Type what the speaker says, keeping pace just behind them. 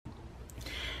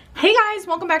Hey guys,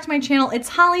 welcome back to my channel. It's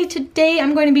Holly. Today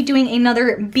I'm going to be doing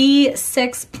another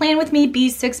B6 plan with me.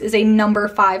 B6 is a number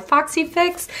 5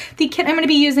 Foxyfix. The kit I'm going to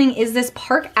be using is this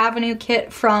Park Avenue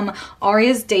kit from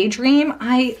Aria's Daydream.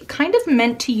 I kind of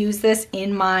meant to use this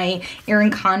in my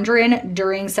Erin Condren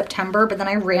during September, but then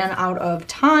I ran out of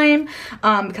time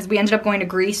because we ended up going to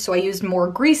Greece, so I used more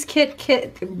Greece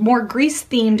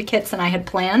themed kits than I had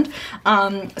planned.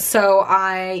 So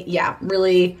I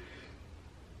really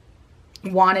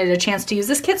wanted a chance to use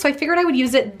this kit, so I figured I would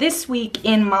use it this week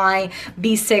in my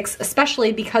B6,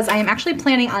 especially because I am actually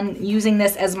planning on using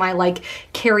this as my like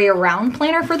carry around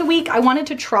planner for the week. I wanted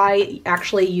to try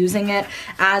actually using it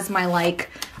as my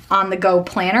like on the go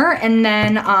planner, and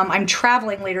then I'm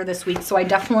traveling later this week, so I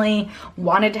definitely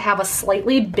wanted to have a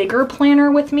slightly bigger planner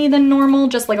with me than normal,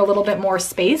 just like a little bit more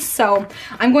space. So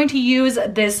I'm going to use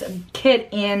this kit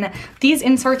in these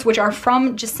inserts, which are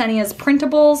from Jesenia's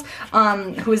Printables,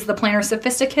 who is the Planner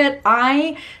Sophisticate.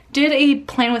 I did a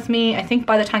plan with me, I think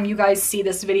by the time you guys see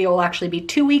this video will actually be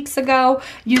 2 weeks ago,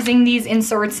 using these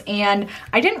inserts, and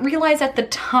I didn't realize at the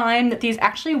time that these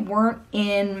actually weren't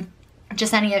in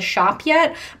Jesenia's shop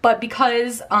yet, but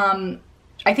because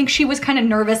I think she was kind of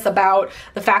nervous about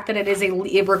the fact that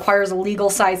it requires a legal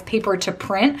size paper to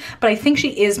print, but I think she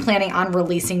is planning on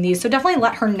releasing these. So definitely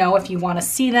let her know if you want to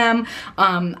see them.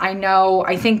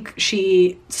 I think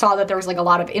she saw that there was like a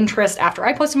lot of interest after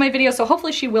I posted my video, so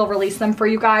hopefully she will release them for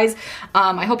you guys.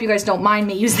 I hope you guys don't mind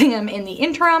me using them in the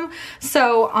interim.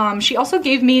 So she also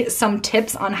gave me some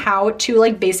tips on how to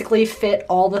like basically fit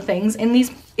all the things in these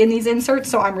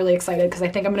inserts. So I'm really excited because I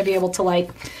think I'm going to be able to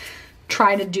like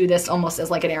try to do this almost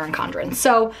as like an Erin Condren.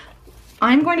 So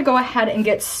I'm going to go ahead and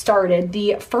get started.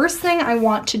 The first thing I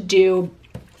want to do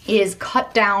is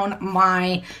cut down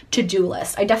my to-do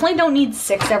list. I definitely don't need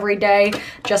 6 every day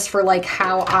just for like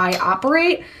how I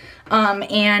operate.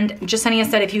 And Jesenia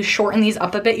said if you shorten these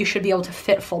up a bit, you should be able to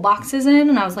fit full boxes in.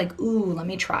 And I was like, ooh, let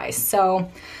me try.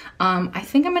 So I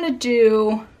think I'm going to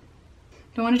do,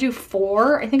 do I want to do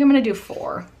 4? I think I'm going to do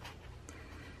 4.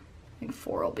 I think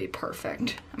 4 will be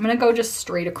perfect. I'm gonna go just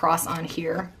straight across on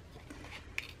here.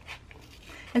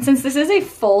 And since this is a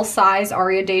full-size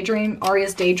Aria's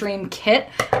Daydream kit,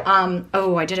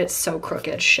 oh, I did it so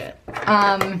crooked, shit.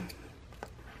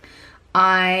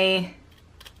 I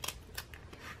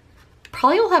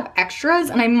probably will have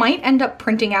extras, and I might end up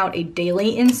printing out a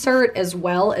daily insert as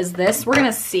well as this. We're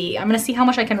gonna see. I'm gonna see how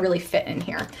much I can really fit in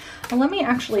here. Well, let me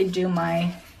actually do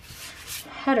my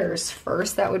headers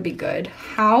first. That would be good.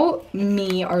 How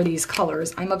me are these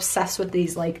colors? I'm obsessed with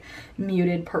these like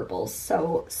muted purples.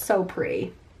 So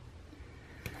pretty.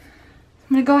 I'm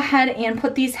gonna go ahead and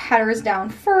put these headers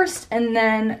down first and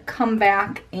then come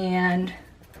back and,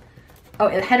 oh,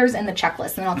 the headers and the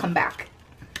checklist, and then I'll come back.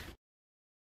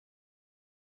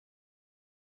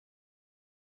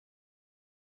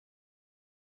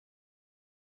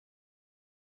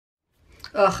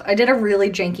 Ugh, I did a really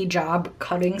janky job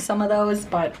cutting some of those,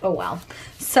 but oh well.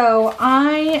 So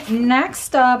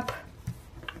next up,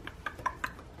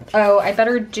 oh, I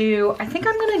think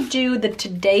I'm gonna do the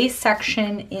today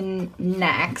section in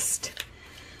next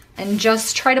and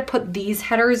just try to put these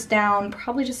headers down,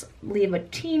 probably just leave a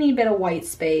teeny bit of white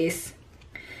space.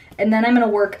 And then I'm gonna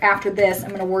work, after this,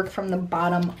 I'm gonna work from the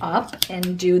bottom up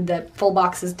and do the full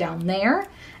boxes down there.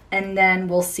 And then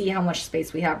we'll see how much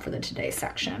space we have for the today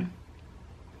section.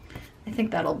 I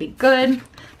think that'll be good.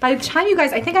 By the time you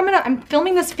guys, I think I'm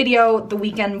filming this video the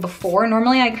weekend before.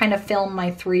 Normally I kind of film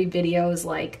my 3 videos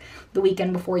like the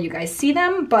weekend before you guys see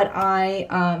them, but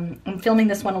I'm filming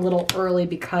this one a little early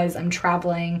because I'm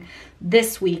traveling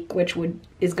this week, which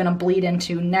is gonna bleed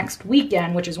into next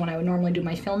weekend, which is when I would normally do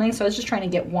my filming. So I was just trying to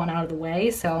get one out of the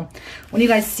way. So when you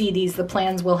guys see these, the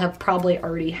plans will have probably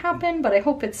already happened, but I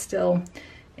hope it's still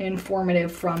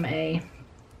informative from a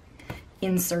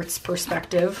inserts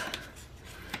perspective.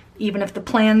 Even if the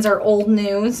plans are old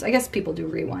news. I guess people do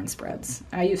rewind spreads.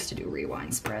 I used to do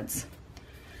rewind spreads.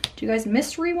 Do you guys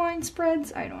miss rewind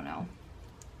spreads? I don't know.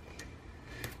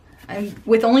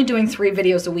 With only doing 3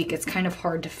 videos a week, it's kind of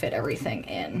hard to fit everything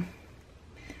in.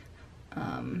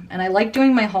 And I like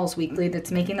doing my hauls weekly.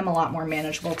 That's making them a lot more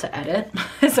manageable to edit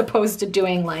as opposed to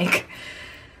doing like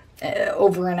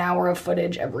over an hour of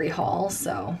footage every haul,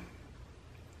 so.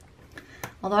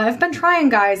 Although I've been trying,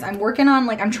 guys, I'm working on,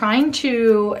 like, I'm trying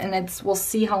to, and we'll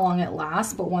see how long it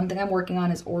lasts, but one thing I'm working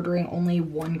on is ordering only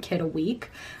 1 kit a week.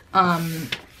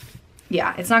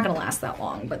 Yeah, it's not gonna last that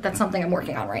long, but that's something I'm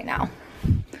working on right now.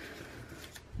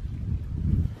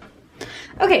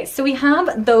 Okay, Okay, so we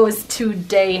have those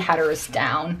today headers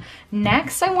down.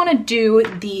 Next, I want to do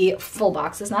the full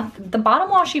boxes. Not the bottom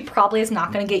washi probably is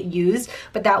not going to get used,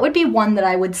 but that would be one that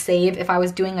I would save if I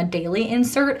was doing a daily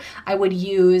insert. I would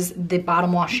use the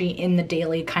bottom washi in the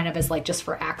daily kind of as like just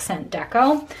for accent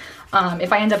deco.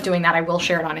 If I end up doing that, I will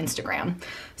share it on Instagram.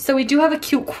 So we do have a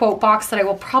cute quote box that I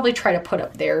will probably try to put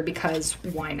up there because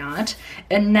why not?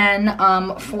 And then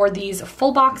for these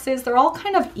full boxes, they're all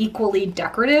kind of equally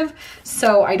decorative.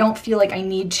 So I don't feel like I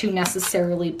need to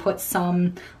necessarily put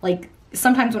some, like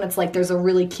sometimes when it's like there's a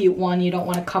really cute one, you don't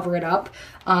want to cover it up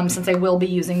since I will be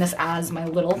using this as my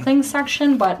little things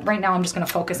section. But right now I'm just going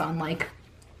to focus on like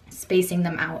spacing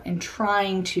them out and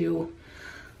trying to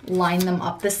line them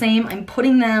up the same. I'm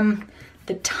putting them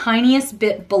the tiniest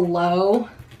bit below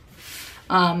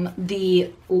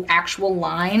the actual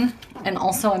line, and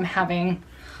also I'm having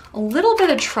a little bit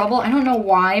of trouble, I don't know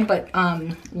why, but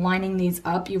lining these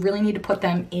up. You really need to put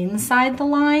them inside the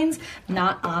lines,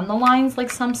 not on the lines like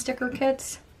some sticker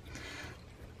kits,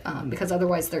 because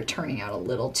otherwise they're turning out a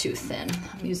little too thin.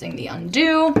 I'm using the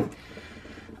undo.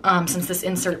 Since this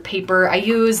insert paper, I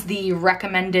use the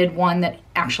recommended one that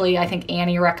actually I think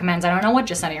Annie recommends. I don't know what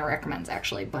Jesenia recommends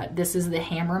actually, but this is the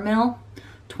Hammer Mill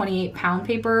 28-pound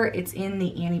paper. It's in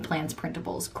the Annie Plans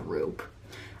Printables group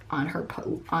on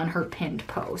her pinned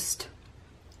post.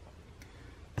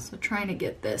 So trying to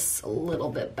get this a little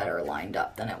bit better lined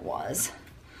up than it was.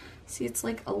 See, it's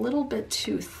like a little bit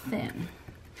too thin.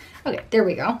 Okay, there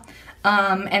we go.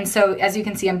 And so as you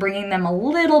can see, I'm bringing them a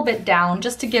little bit down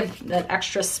just to give that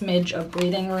extra smidge of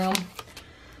breathing room.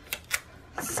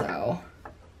 So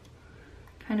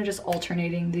kind of just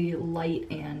alternating the light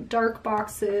and dark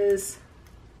boxes.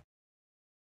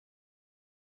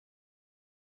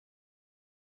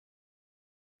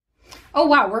 Oh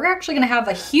wow, we're actually gonna have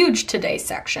a huge today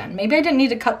section. Maybe I didn't need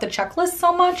to cut the checklist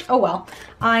so much. Oh well,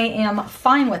 I am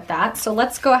fine with that. So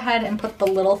let's go ahead and put the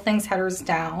little things headers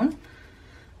down.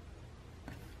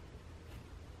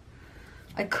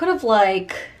 I could have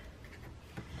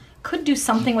could do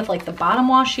something with like the bottom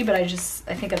washi, but I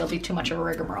think it'll be too much of a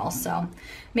rigmarole. So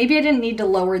maybe I didn't need to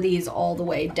lower these all the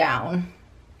way down.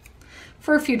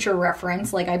 For future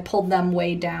reference, like I pulled them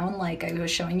way down like I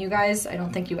was showing you guys. I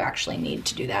don't think you actually need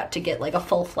to do that to get like a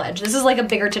full-fledged. This is like a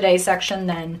bigger today section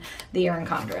than the Erin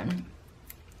Condren.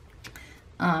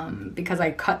 Because I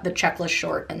cut the checklist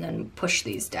short and then pushed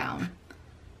these down.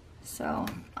 So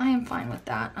I am fine with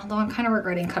that. Although I'm kind of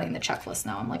regretting cutting the checklist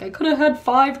now. I'm like, I could have had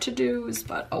 5 to-dos,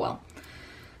 but oh well.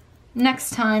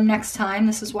 Next time,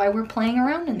 this is why we're playing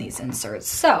around in these inserts.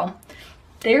 So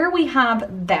there we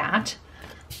have that.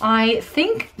 I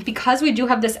think because we do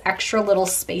have this extra little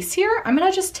space here, I'm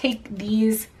gonna just take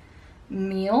these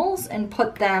meals and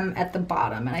put them at the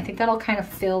bottom. And I think that'll kind of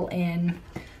fill in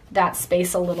that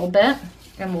space a little bit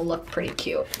and will look pretty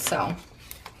cute. So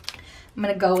I'm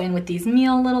gonna go in with these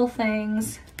meal little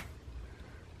things,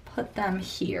 put them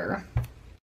here.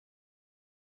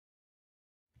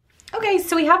 Okay,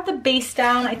 so we have the base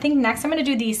down. I think next I'm gonna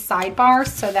do these sidebars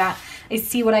so that I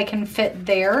see what I can fit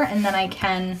there, and then I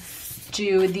can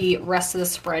do the rest of the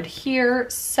spread here.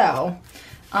 So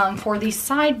for the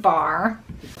sidebar,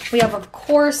 we have, of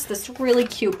course, this really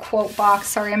cute quote box.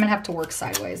 Sorry, I'm gonna have to work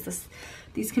sideways.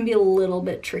 These can be a little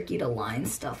bit tricky to line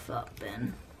stuff up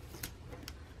in.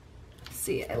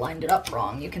 See, I lined it up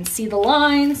wrong. You can see the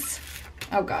lines.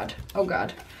 Oh God, oh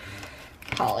God.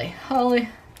 Holly.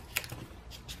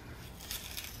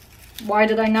 Why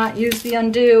did I not use the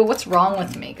undo? What's wrong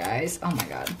with me, guys? Oh my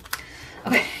God.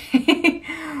 Okay,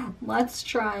 let's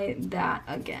try that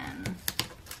again.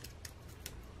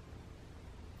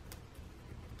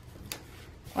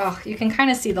 Oh, you can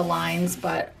kind of see the lines,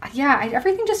 but yeah,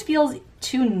 everything just feels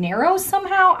too narrow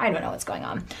somehow. I don't know what's going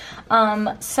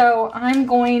on. So I'm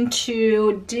going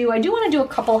to I do want to do a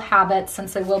couple habits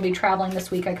since I will be traveling this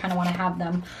week. I kind of want to have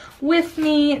them with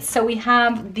me. So we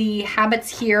have the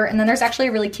habits here, and then there's actually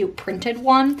a really cute printed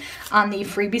one on the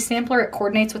freebie sampler. It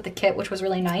coordinates with the kit, which was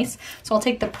really nice. So I'll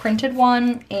take the printed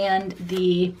one and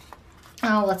the,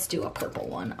 oh, let's do a purple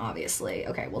one, obviously.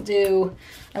 Okay,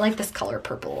 I like this color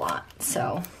purple a lot.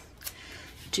 So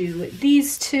do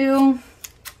these two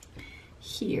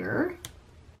here.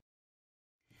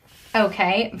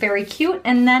 Okay, very cute.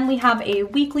 And then we have a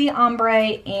weekly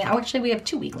ombre, and oh, actually we have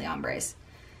 2 weekly ombres.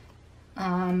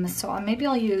 So maybe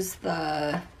I'll use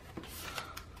what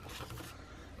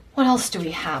else do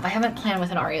we have? I haven't planned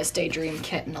with an Aria's Daydream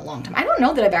kit in a long time. I don't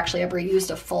know that I've actually ever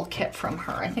used a full kit from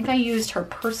her. I think I used her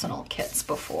personal kits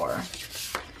before.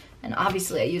 And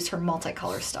obviously I use her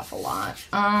multicolor stuff a lot.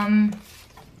 I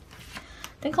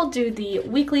think I'll do the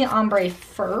weekly ombre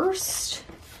first.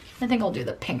 I think I'll do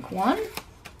the pink one.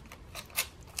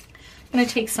 I'm gonna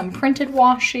take some printed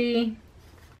washi.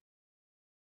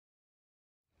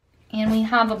 And we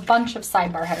have a bunch of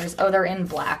sidebar headers. Oh, they're in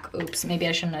black. Oops, maybe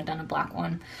I shouldn't have done a black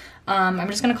one. I'm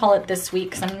just gonna call it this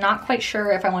week because I'm not quite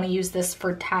sure if I wanna use this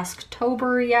for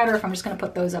Tasktober yet, or if I'm just gonna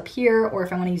put those up here, or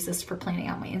if I wanna use this for planning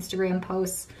out my Instagram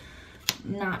posts.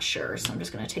 Not sure, so I'm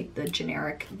just gonna take the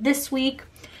generic this week.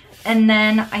 And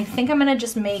then I think I'm gonna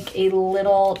just make a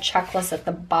little checklist at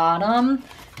the bottom.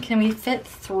 Can we fit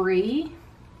 3?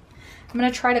 I'm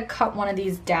gonna try to cut one of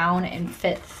these down and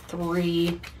fit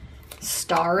 3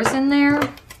 stars in there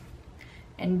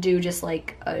and do just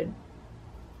like a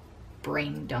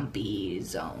brain dumpy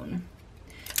zone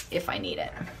if I need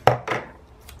it.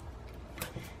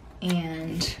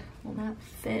 And will that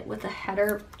fit with the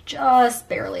header? Just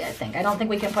barely, I think. I don't think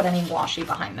we can put any washi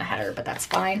behind the header, but that's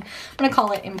fine. I'm gonna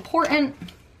call it important.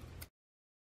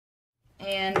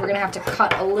 And we're gonna have to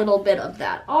cut a little bit of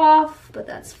that off, but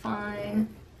that's fine.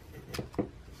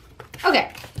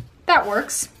 Okay, that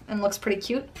works and looks pretty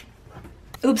cute.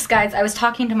 Oops, guys, I was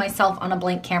talking to myself on a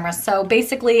blank camera. So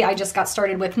basically, I just got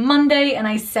started with Monday, and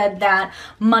I said that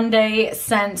Monday,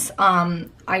 since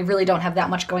I really don't have that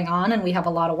much going on and we have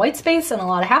a lot of white space and a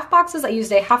lot of half boxes, I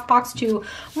used a half box to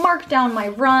mark down my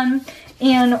run.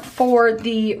 And for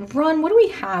the run, what do we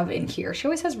have in here? She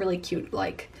always has really cute,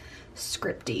 like,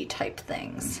 scripty type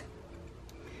things.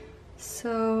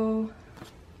 So...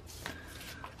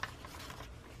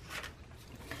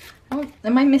 oh,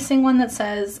 am I missing one that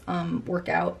says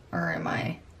workout, or am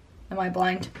I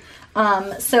blind?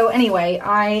 So anyway,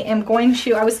 I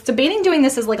was debating doing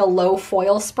this as like a low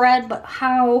foil spread, but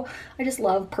I just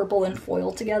love purple and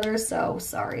foil together, so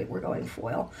sorry, we're going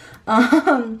foil.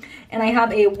 And I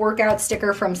have a workout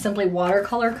sticker from Simply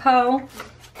Watercolor Co.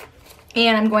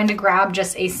 And I'm going to grab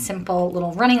just a simple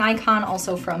little running icon,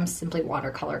 also from Simply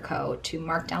Watercolor Co., to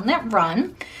mark down that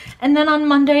run. And then on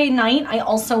Monday night, I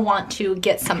also want to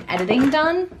get some editing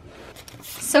done.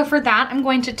 So for that, I'm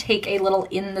going to take a little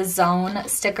In the Zone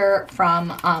sticker from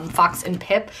Fox and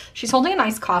Pip. She's holding an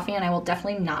iced coffee, and I will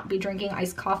definitely not be drinking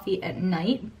iced coffee at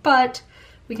night, but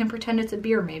we can pretend it's a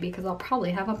beer maybe, because I'll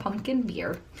probably have a pumpkin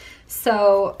beer.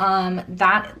 So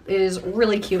that is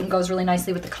really cute and goes really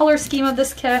nicely with the color scheme of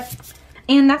this kit.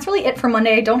 And that's really it for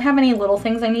Monday. I don't have any little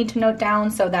things I need to note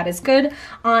down, so that is good.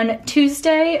 On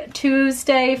Tuesday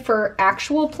for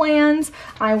actual plans,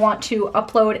 I want to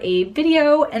upload a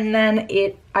video, and then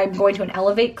I'm going to an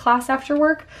Elevate class after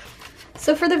work.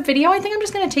 So for the video, I think I'm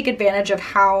just gonna take advantage of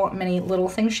how many little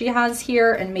things she has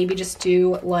here and maybe just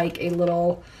do like a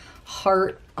little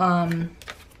heart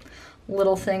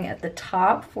little thing at the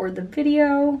top for the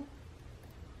video.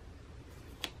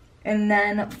 And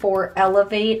then for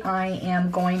Elevate, I am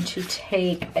going to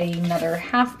take another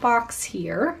half box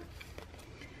here,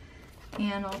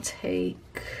 and I'll take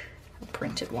a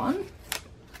printed one.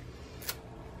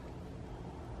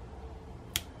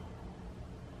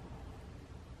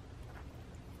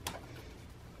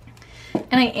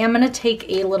 And I am going to take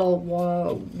a little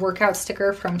workout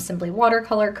sticker from Simply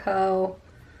Watercolor Co.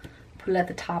 Put it at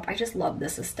the top. I just love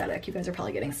this aesthetic. You guys are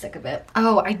probably getting sick of it.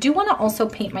 Oh, I do want to also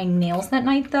paint my nails that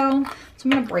night though. So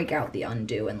I'm going to break out the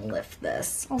undo and lift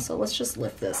this. Also, let's just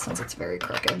lift this since it's very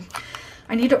crooked.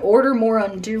 I need to order more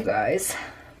undo, guys.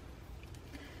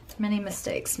 Many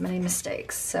mistakes, many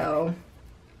mistakes. So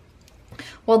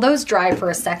while those dry for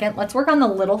a second, let's work on the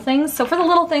little things. So for the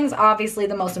little things, obviously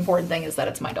the most important thing is that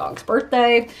it's my dog's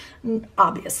birthday.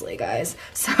 Obviously, guys.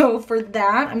 So for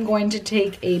that, I'm going to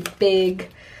take a big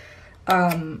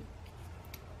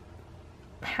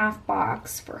half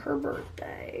box for her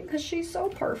birthday because she's so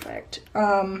perfect.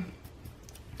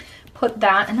 Put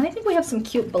that, and then I think we have some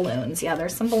cute balloons. Yeah,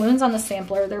 there's some balloons on the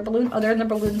sampler. They're the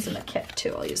balloons in the kit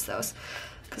too. I'll use those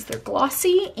because they're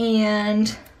glossy,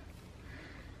 and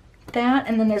that,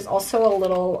 and then there's also a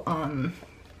little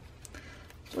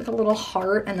like a little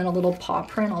heart and then a little paw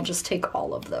print. I'll just take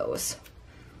all of those,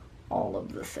 all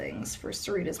of the things for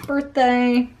Sarita's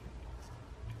birthday,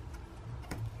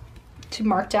 to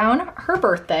mark down her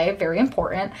birthday, very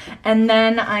important. And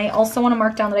then I also want to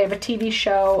mark down that I have a TV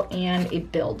show and a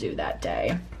bill due that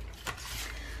day.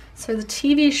 So the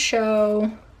TV show,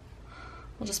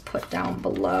 I'll just put down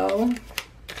below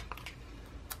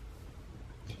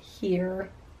here.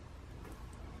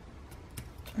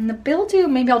 And the bill due,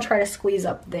 maybe I'll try to squeeze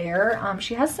up there.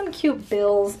 She has some cute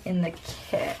bills in the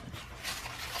kit.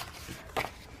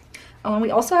 Oh, and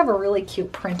we also have a really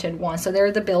cute printed one. So there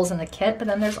are the bills in the kit, but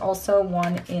then there's also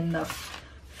one in the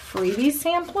freebie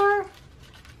sampler.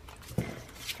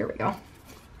 Here we go.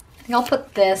 I think I'll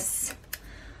put this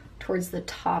towards the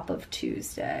top of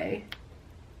Tuesday.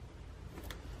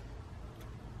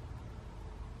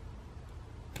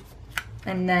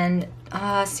 And then,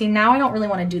 see, now I don't really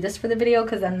want to do this for the video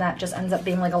because then that just ends up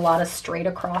being like a lot of straight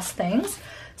across things.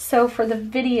 So for the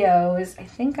videos, I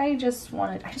think I just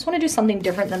want to do something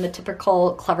different than the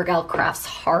typical Clever Gal Crafts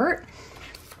heart.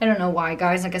 I don't know why,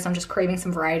 guys. I guess I'm just craving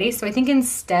some variety. So I think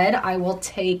instead I will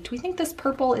take, do we think this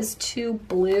purple is too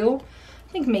blue?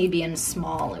 I think maybe in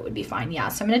small it would be fine. Yeah,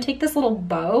 so I'm going to take this little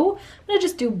bow. I'm going to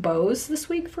just do bows this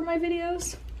week for my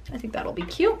videos. I think that'll be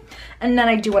cute. And then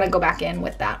I do want to go back in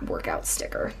with that workout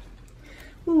sticker.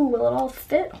 Ooh, will it all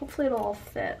fit? Hopefully it'll all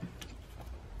fit.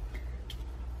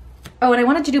 Oh, and I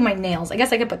wanted to do my nails. I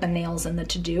guess I could put the nails in the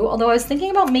to-do, although I was thinking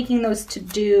about making those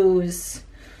to-dos.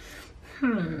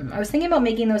 I was thinking about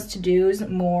making those to-dos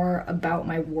more about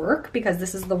my work because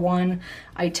this is the one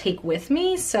I take with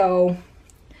me, so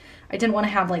I didn't want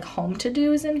to have like home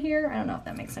to-dos in here. I don't know if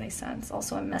that makes any sense.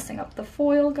 Also, I'm messing up the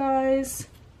foil, guys.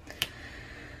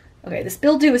 Okay, this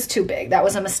bill do is too big. That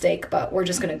was a mistake, but we're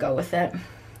just gonna go with it.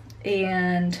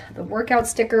 And the workout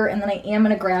sticker, and then I am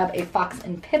gonna grab a Fox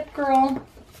and Pip girl,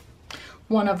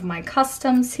 one of my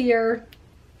customs here,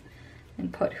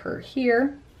 and put her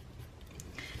here.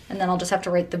 And then I'll just have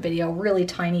to write the video really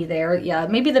tiny there. Yeah,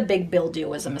 maybe the big bill do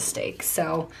was a mistake.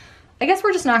 So I guess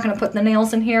we're just not gonna put the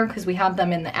nails in here because we have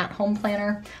them in the at-home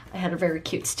planner. I had a very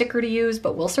cute sticker to use,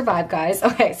 but we'll survive, guys.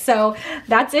 Okay, so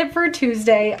that's it for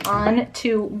Tuesday. On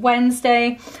to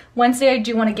Wednesday. Wednesday, I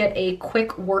do wanna get a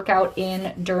quick workout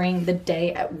in during the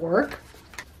day at work.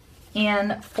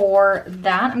 And for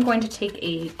that, I'm going to take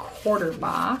a quarter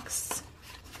box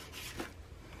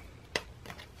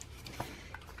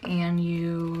and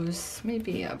use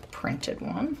maybe a printed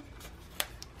one.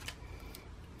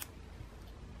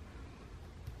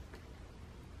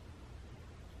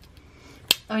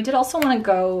 Oh, I did also want to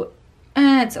go,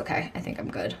 it's okay, I think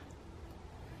I'm good.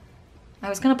 I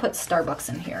was gonna put Starbucks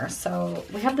in here. So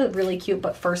we have the really cute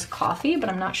But First coffee, but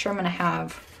I'm not sure I'm gonna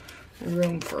have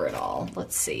room for it all.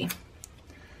 Let's see.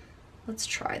 Let's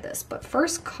try this. But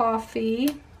First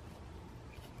coffee.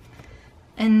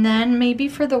 And then maybe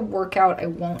for the workout, I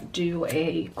won't do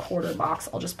a quarter box.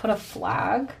 I'll just put a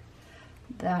flag.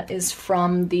 That is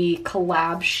from the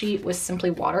collab sheet with Simply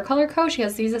Watercolor Co. She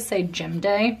has these that say Gym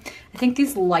Day. I think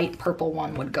these light purple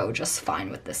one would go just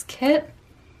fine with this kit.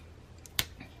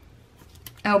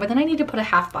 Oh, but then I need to put a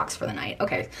half box for the night.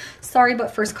 Okay, sorry,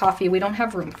 But First coffee, we don't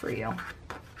have room for you.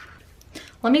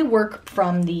 Let me work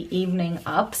from the evening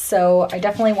up. So I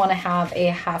definitely want to have a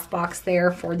half box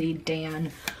there for the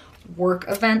Dan work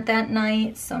event that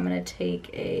night. So I'm going to take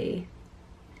a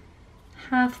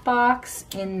half box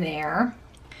in there.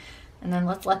 And then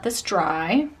let's let this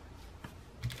dry.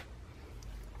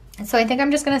 And so I think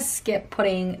I'm just gonna skip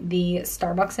putting the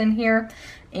Starbucks in here,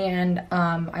 and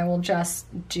I will just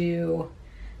do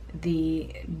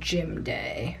the Gym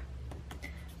Day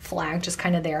flag just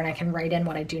kind of there, and I can write in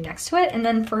what I do next to it. And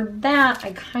then for that,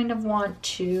 I kind of want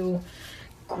to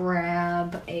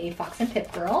grab a Fox and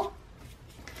Pip girl.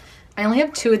 I only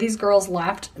have 2 of these girls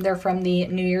left. They're from the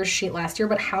New Year's sheet last year,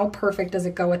 but how perfect does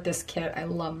it go with this kit? I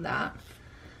love that.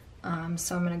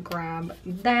 So I'm gonna grab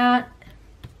that.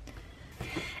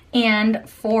 And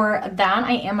for that,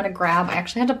 I am gonna grab, I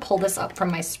actually had to pull this up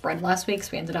from my spread last week,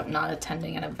 so we ended up not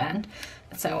attending an event.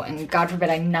 So, and God forbid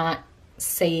I not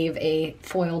save a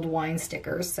foiled wine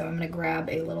sticker, so I'm gonna grab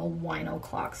a little wine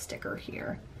o'clock sticker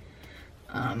here.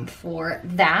 For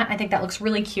that, I think that looks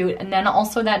really cute. And then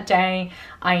also that day,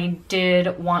 I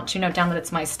did want to note down that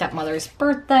it's my stepmother's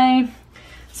birthday.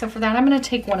 So for that, I'm gonna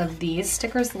take one of these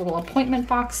stickers, the little appointment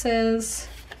boxes.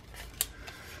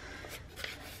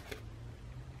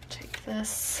 Take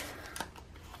this.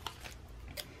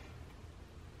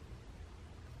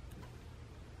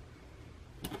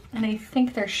 And I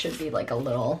think there should be like a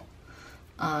little,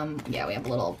 yeah, we have a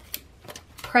little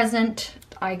present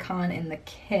icon in the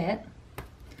kit.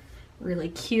 Really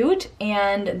cute.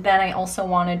 And then I also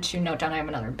wanted to note down I have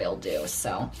another bill due,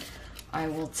 so I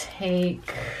will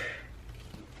take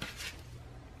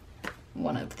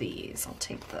one of these. I'll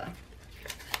take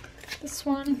this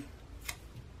one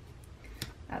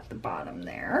at the bottom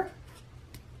there.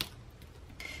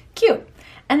 Cute.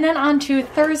 And then on to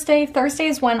Thursday. Thursday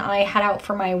is when I head out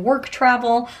for my work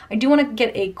travel. I do want to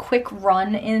get a quick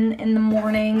run in the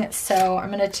morning, so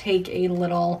I'm going to take a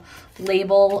little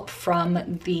label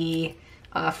from the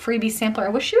freebie sampler. I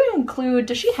wish she would include,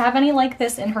 does she have any like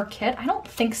this in her kit? I don't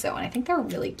think so, and I think they're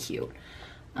really cute.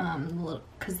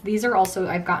 Because these are also,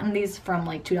 I've gotten these from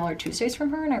like $2 Tuesdays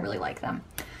from her, and I really like them.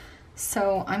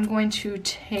 So I'm going to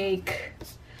take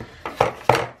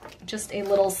just a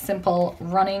little simple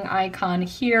running icon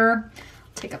here.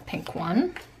 I'll take a pink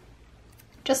one.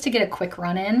 just to get a quick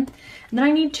run in. And then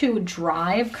I need to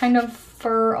drive kind of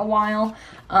for a while.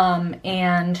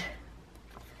 And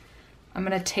I'm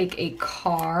gonna take a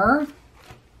car.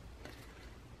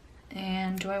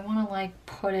 And do I wanna like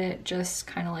put it just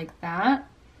kind of like that?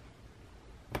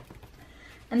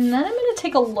 And then I'm gonna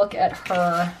take a look at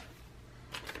her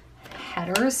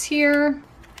headers here.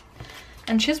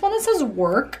 And she has one that says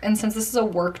work, and since this is a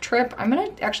work trip, I'm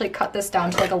gonna actually cut this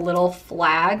down to like a little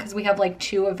flag because we have like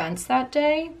 2 events that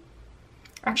day.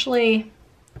 Actually,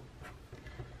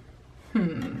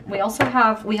 we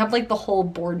have like the whole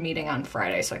board meeting on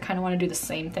Friday, so I kind of want to do the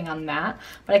same thing on that,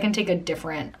 but I can take a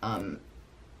different,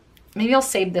 maybe I'll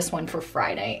save this one for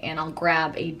Friday and I'll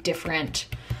grab a different,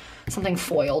 something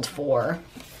foiled for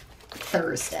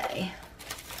Thursday.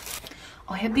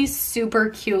 Oh, I have these super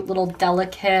cute little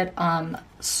delicate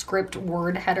script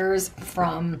word headers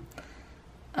from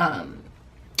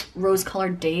Rose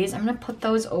Colored Days. I'm gonna put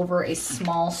those over a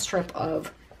small strip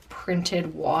of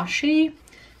printed washi,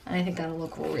 and I think that'll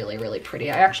look really, really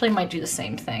pretty. I actually might do the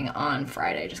same thing on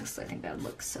Friday just because I think that would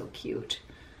look so cute.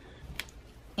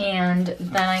 And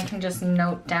then I can just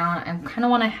note down, I kind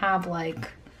of want to have like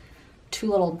 2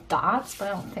 little dots, but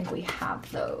I don't think we have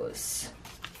those.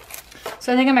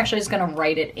 So I think I'm actually just gonna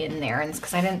write it in there, and it's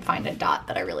because I didn't find a dot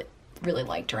that I really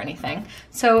liked or anything.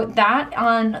 So that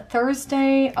on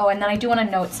Thursday. Oh, and then I do want to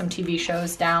note some TV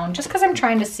shows down just because I'm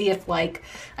trying to see if like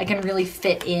I can really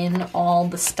fit in all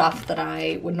the stuff that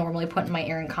I would normally put in my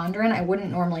Erin Condren. I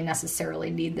wouldn't normally necessarily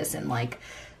need this in like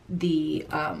the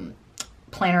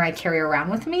planner I carry around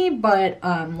with me, but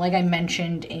like I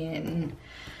mentioned in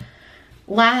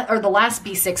the last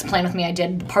B6 plan with me I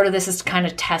did, part of this is to kind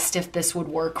of test if this would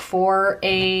work for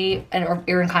an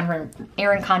Erin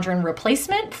Condren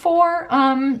replacement for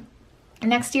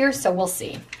next year, so we'll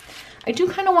see. I do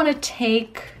kind of want to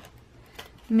take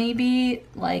maybe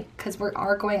like, because we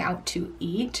are going out to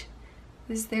eat,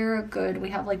 is there a good,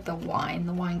 we have like the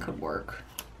wine could work.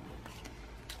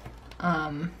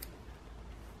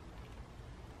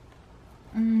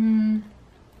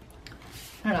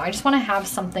 I don't know, I just want to have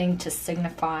something to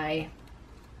signify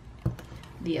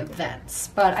the events,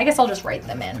 but I guess I'll just write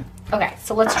them in. Okay,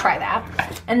 so let's try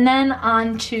that. And then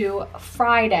on to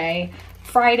Friday.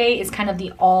 Friday is kind of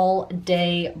the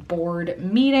all-day board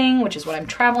meeting, which is what I'm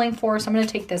traveling for. So I'm going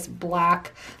to take this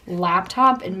black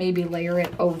laptop and maybe layer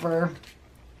it over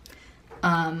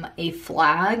a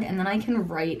flag, and then I can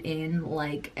write in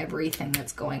like everything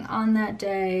that's going on that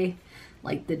day,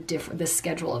 like the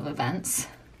schedule of events.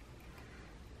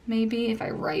 Maybe if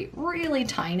I write really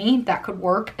tiny, that could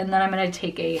work. And then I'm gonna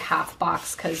take a half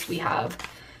box because we have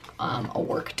a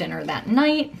work dinner that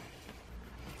night.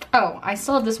 Oh, I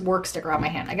still have this work sticker on my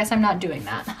hand. I guess I'm not doing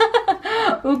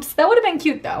that. Oops, that would have been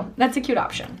cute though. That's a cute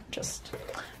option, just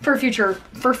for future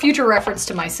reference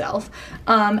to myself.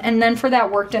 And then for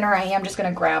that work dinner, I am just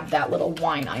gonna grab that little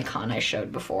wine icon I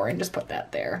showed before and just put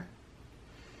that there.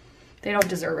 They don't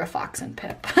deserve a Fox and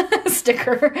Pip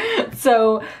sticker.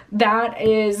 So that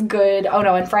is good. Oh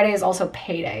no, and Friday is also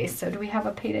payday. So do we have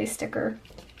a payday sticker?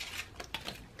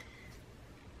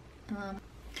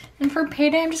 And for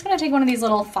payday, I'm just gonna take one of these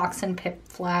little Fox and Pip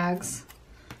flags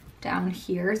down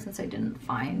here since I didn't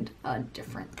find a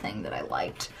different thing that I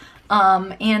liked.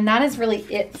 And that is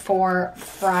really it for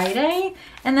Friday.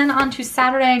 And then on to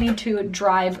Saturday, I need to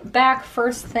drive back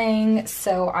first thing.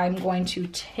 So I'm going to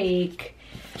take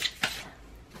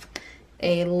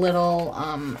a little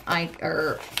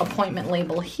appointment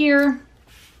label here.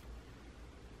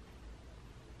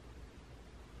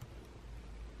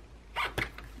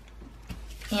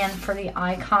 And for the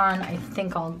icon, I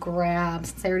think I'll grab,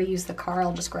 since I already used the car,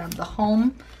 I'll just grab the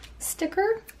home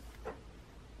sticker.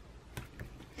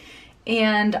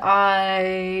 And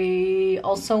I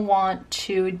also want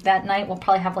to, that night we'll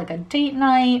probably have like a date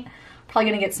night. Probably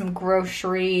gonna get some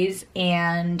groceries,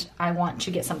 and I want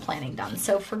to get some planning done.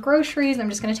 So for groceries, I'm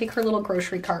just gonna take her little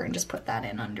grocery cart and just put that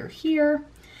in under here.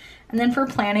 And then for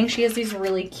planning, she has these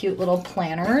really cute little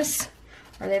planners.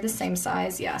 Are they the same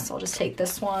size? Yeah, so I'll just take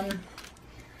this one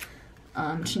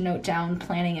to note down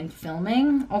planning and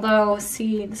filming. Although,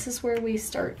 see, this is where we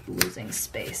start losing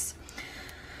space.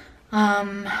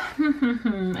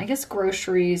 I guess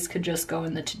groceries could just go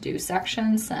in the to-do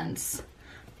section since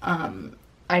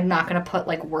I'm not gonna put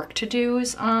like work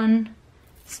to-dos on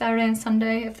Saturday and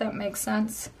Sunday, if that makes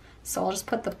sense. So I'll just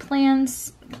put the plan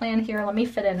here. Let me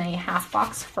fit in a half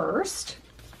box first.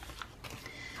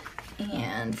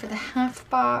 And for the half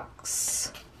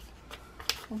box,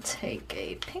 we'll take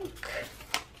a pink.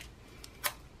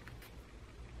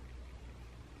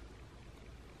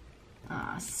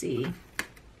 See,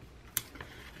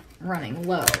 running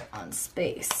low on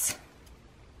space.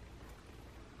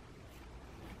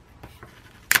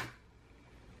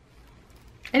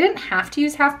 I didn't have to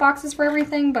use half boxes for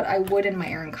everything, but I would in my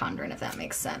Erin Condren, if that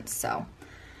makes sense. So,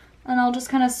 and I'll just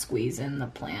kind of squeeze in the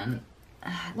plan.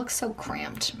 It looks so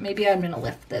cramped. Maybe I'm gonna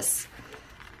lift this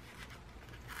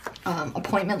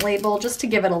appointment label just to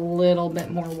give it a little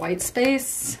bit more white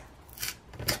space.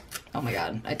 Oh my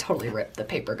God, I totally ripped the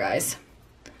paper, guys.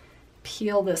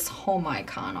 Peel this home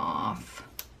icon off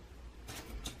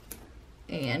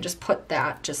and just put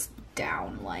that just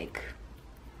down like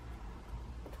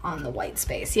on the white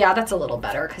space. Yeah, that's a little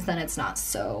better because then it's not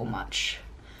so much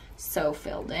so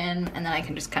filled in, and then I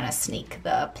can just kind of sneak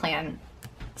the plan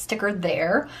sticker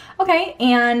there. Okay,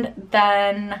 and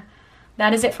then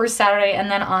that is it for Saturday.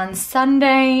 And then on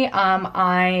Sunday,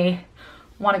 I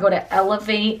want to go to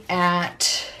Elevate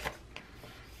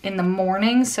in the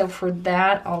morning. So for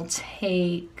that, I'll just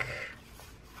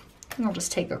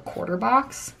take a quarter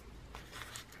box.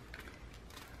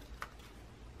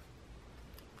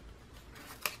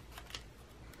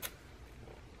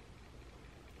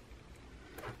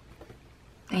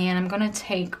 And I'm gonna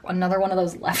take another one of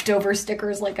those leftover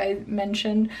stickers like I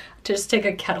mentioned, to just take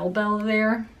a kettlebell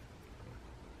there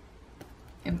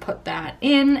and put that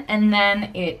in. And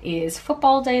then it is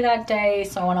football day that day,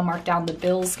 so I wanna mark down the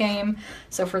Bills game.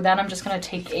 So for that, I'm just gonna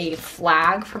take a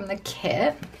flag from the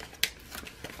kit.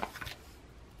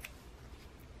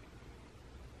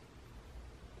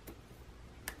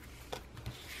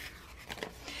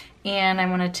 And I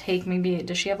wanna take maybe,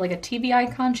 does she have like a TV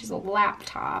icon? She's a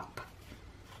laptop.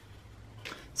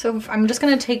 So I'm just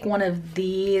gonna take one of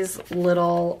these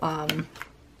little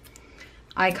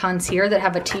icons here that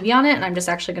have a TV on it, and I'm just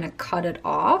actually gonna cut it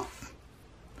off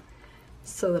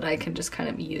so that I can just kind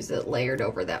of use it layered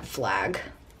over that flag.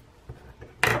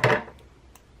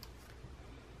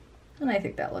 And I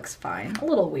think that looks fine. A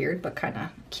little weird, but kind of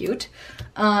cute.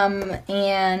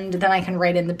 And then I can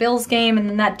write in the Bills game. And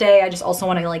then that day, I just also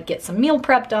want to like get some meal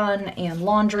prep done and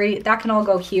laundry. That can all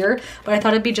go here. But I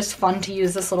thought it'd be just fun to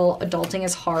use this little Adulting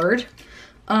is Hard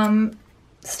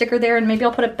sticker there. And maybe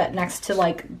I'll put it next to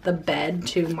like the bed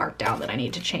to mark down that I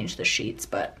need to change the sheets.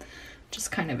 But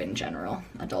just kind of in general,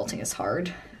 Adulting is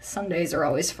Hard. Sundays are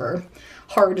always for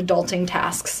hard adulting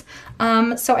tasks.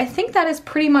 So I think that is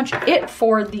pretty much it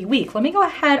for the week. Let me go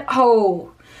ahead.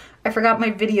 Oh, I forgot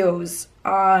my videos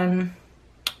on,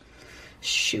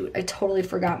 shoot, I totally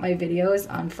forgot my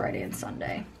videos on Friday and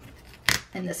Sunday.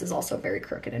 And this is also very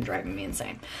crooked and driving me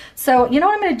insane. So you know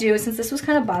what I'm gonna do, since this was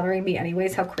kind of bothering me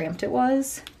anyways, how cramped it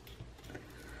was.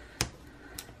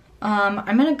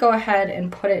 I'm gonna go ahead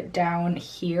and put it down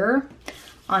here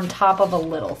on top of a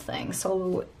little thing.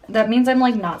 So that means I'm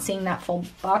like not seeing that full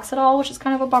box at all, which is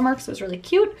kind of a bummer because it was really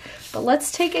cute. But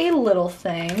let's take a little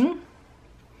thing.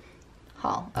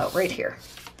 Oh, right here.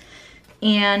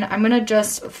 And I'm gonna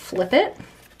just flip it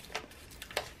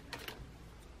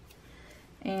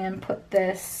and put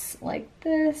this like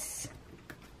this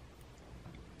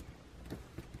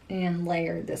and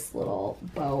layer this little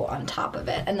bow on top of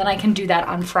it. And then I can do that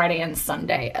on Friday and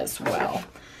Sunday as well.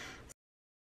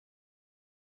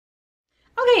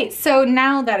 Okay, so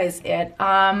now that is it.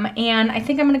 And I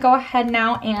think I'm gonna go ahead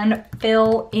now and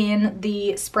fill in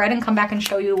the spread and come back and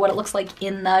show you what it looks like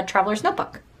in the Traveler's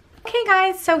Notebook. Okay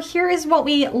guys, so here is what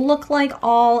we look like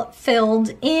all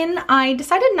filled in. I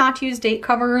decided not to use date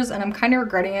covers and I'm kind of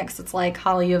regretting it because it's like,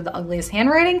 Holly, you have the ugliest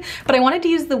handwriting, but I wanted to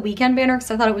use the weekend banner because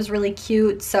I thought it was really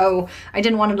cute. So I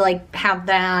didn't want to like have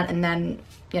that and then,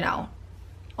 you know,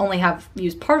 only have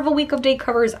used part of a week of date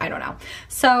covers. I don't know.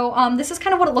 So this is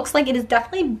kind of what it looks like. It is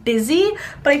definitely busy,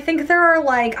 but I think there are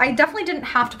like, I definitely didn't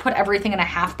have to put everything in a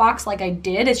half box like I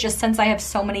did. It's just since I have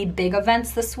so many big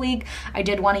events this week, I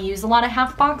did want to use a lot of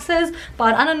half boxes.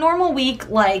 But on a normal week,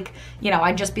 like, you know,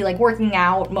 I'd just be like working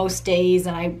out most days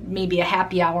and maybe a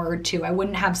happy hour or two. I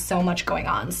wouldn't have so much going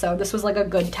on. So this was like a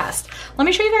good test. Let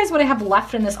me show you guys what I have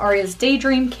left in this Aria's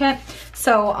Daydream kit.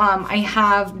 So I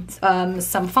have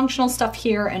some functional stuff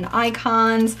here and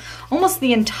icons, almost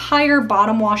the entire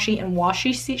bottom washi and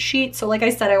washi sheet. So like I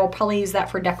said, I will probably use that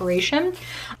for decoration.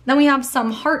 Then we have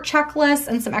some heart checklists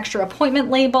and some extra appointment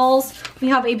labels. We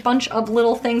have a bunch of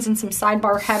little things and some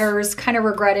sidebar headers, kind of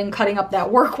regretting cutting up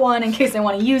that work one in case I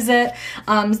want to use it.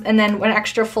 And then an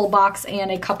extra full box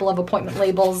and a couple of appointment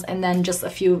labels, and then just a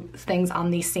few things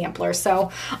on the sampler.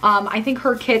 So I think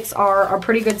her kits are a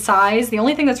pretty good size. The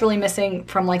only thing that's really missing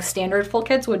from like standard full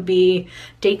kits would be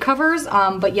date covers.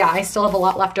 But yeah, I still have a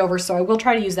lot left over, so I will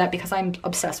try to use that because I'm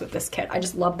obsessed with this kit. I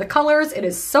just love the colors. It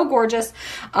is so gorgeous.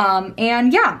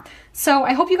 And yeah, So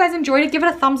I hope you guys enjoyed it. Give it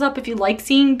a thumbs up if you like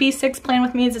seeing B6 plan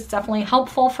with me. It's definitely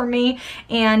helpful for me,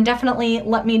 and definitely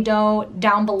let me know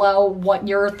down below what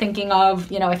you're thinking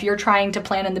of, you know, if you're trying to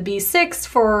plan in the B6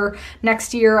 for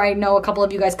next year. I know a couple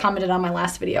of you guys commented on my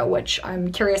last video, which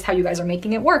I'm curious how you guys are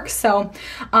making it work. So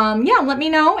yeah, let me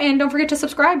know, and don't forget to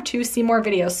subscribe to see more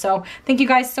videos. So thank you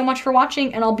guys so much for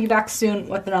watching, and I'll be back soon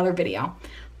with another video.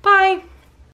 Bye.